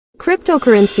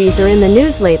Cryptocurrencies are in the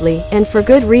news lately, and for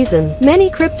good reason.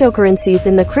 Many cryptocurrencies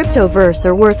in the cryptoverse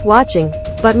are worth watching,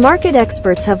 but market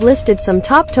experts have listed some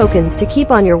top tokens to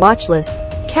keep on your watch list.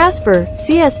 Casper,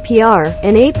 CSPR,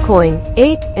 and Apecoin,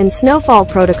 Ape, and Snowfall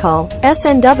Protocol,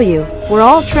 SNW, were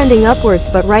all trending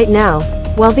upwards, but right now,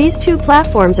 while these two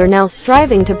platforms are now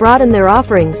striving to broaden their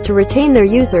offerings to retain their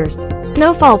users,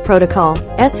 Snowfall Protocol,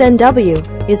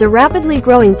 SNW, is a rapidly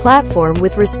growing platform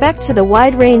with respect to the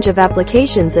wide range of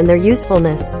applications and their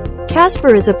usefulness.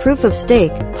 Casper is a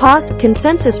proof-of-stake (POS)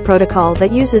 consensus protocol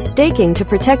that uses staking to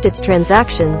protect its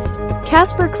transactions.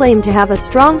 Casper claimed to have a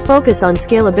strong focus on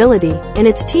scalability, and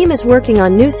its team is working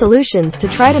on new solutions to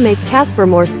try to make Casper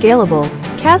more scalable.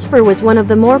 Casper was one of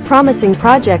the more promising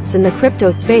projects in the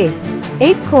crypto space.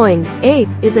 Apecoin, Ape,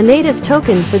 is a native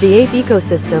token for the Ape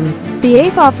ecosystem. The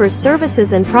Ape offers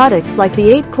services and products like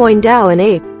the Apecoin DAO and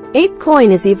Ape.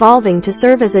 Apecoin is evolving to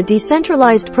serve as a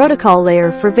decentralized protocol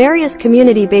layer for various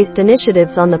community-based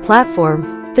initiatives on the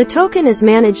platform. The token is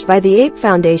managed by the Ape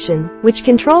Foundation, which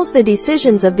controls the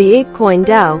decisions of the Apecoin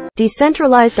DAO,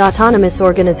 decentralized autonomous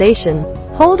organization.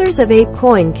 Holders of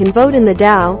Apecoin can vote in the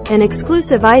DAO, and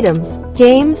exclusive items,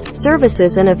 games,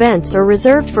 services and events are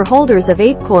reserved for holders of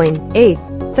Apecoin, Ape.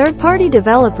 Third-party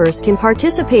developers can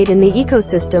participate in the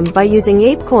ecosystem by using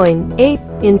Apecoin, Ape,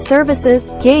 in services,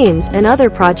 games, and other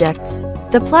projects.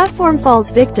 The platform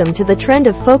falls victim to the trend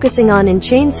of focusing on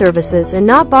in-chain services and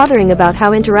not bothering about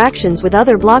how interactions with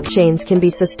other blockchains can be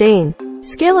sustained.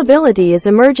 Scalability is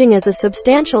emerging as a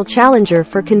substantial challenger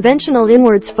for conventional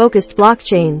inwards-focused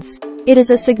blockchains. It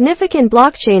is a significant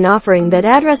blockchain offering that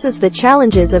addresses the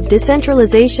challenges of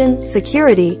decentralization,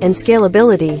 security, and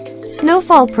scalability.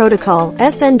 Snowfall Protocol,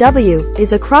 SNW,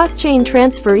 is a cross-chain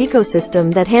transfer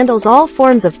ecosystem that handles all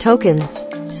forms of tokens.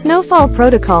 Snowfall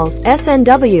Protocol's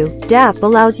SNW, DApp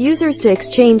allows users to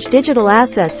exchange digital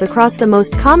assets across the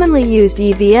most commonly used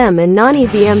EVM and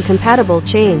non-EVM compatible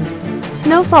chains.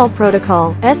 Snowfall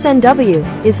Protocol, SNW,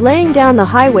 is laying down the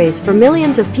highways for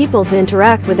millions of people to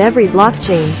interact with every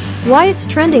blockchain. Why it's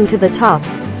trending to the top.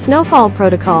 Snowfall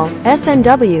Protocol,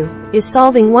 SNW, is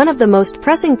solving one of the most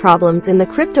pressing problems in the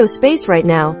crypto space right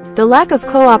now, the lack of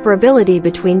cooperability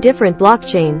between different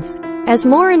blockchains. As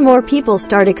more and more people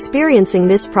start experiencing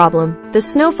this problem, the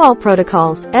Snowfall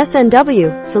Protocol's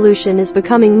SNW solution is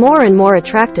becoming more and more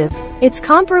attractive. It's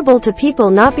comparable to people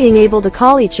not being able to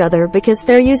call each other because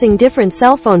they're using different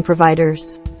cell phone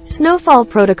providers. Snowfall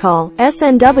Protocol,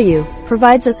 SNW,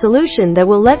 provides a solution that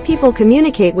will let people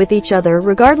communicate with each other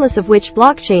regardless of which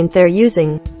blockchain they're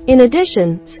using. In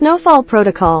addition, Snowfall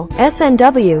Protocol,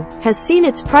 SNW, has seen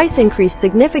its price increase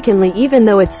significantly even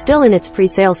though it's still in its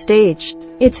pre-sale stage.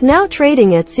 It's now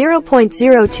trading at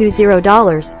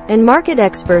 $0.020, and market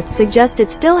experts suggest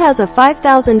it still has a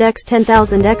 5,000x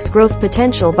 10,000x growth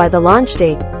potential by the launch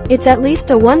date. It's at least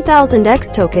a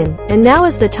 1,000x token, and now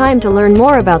is the time to learn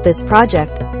more about this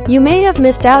project. You may have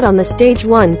missed out on the Stage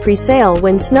 1 pre-sale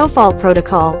when Snowfall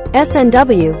Protocol,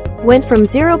 SNW, went from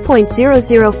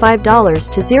 $0.005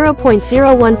 to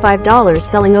 $0.015,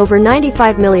 selling over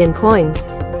 95 million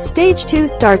coins. Stage 2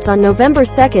 starts on November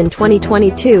 2,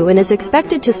 2022 and is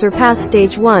expected to surpass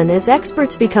Stage 1 as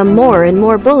experts become more and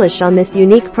more bullish on this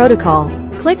unique protocol.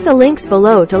 Click the links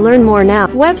below to learn more now.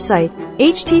 Website: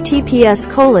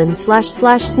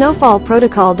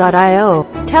 https://snowfallprotocol.io.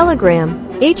 Telegram: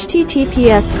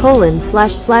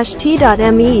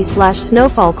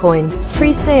 https://t.me/snowfallcoin.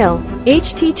 Presale: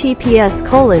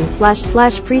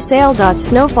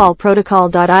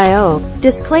 https://presale.snowfallprotocol.io.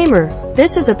 Disclaimer: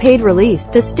 this is a paid release.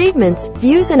 The statements,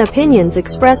 views and opinions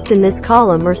expressed in this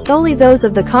column are solely those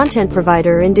of the content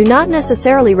provider and do not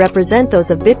necessarily represent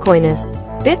those of Bitcoinist.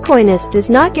 Bitcoinist does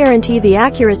not guarantee the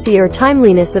accuracy or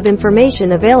timeliness of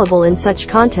information available in such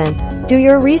content. Do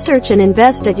your research and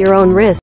invest at your own risk.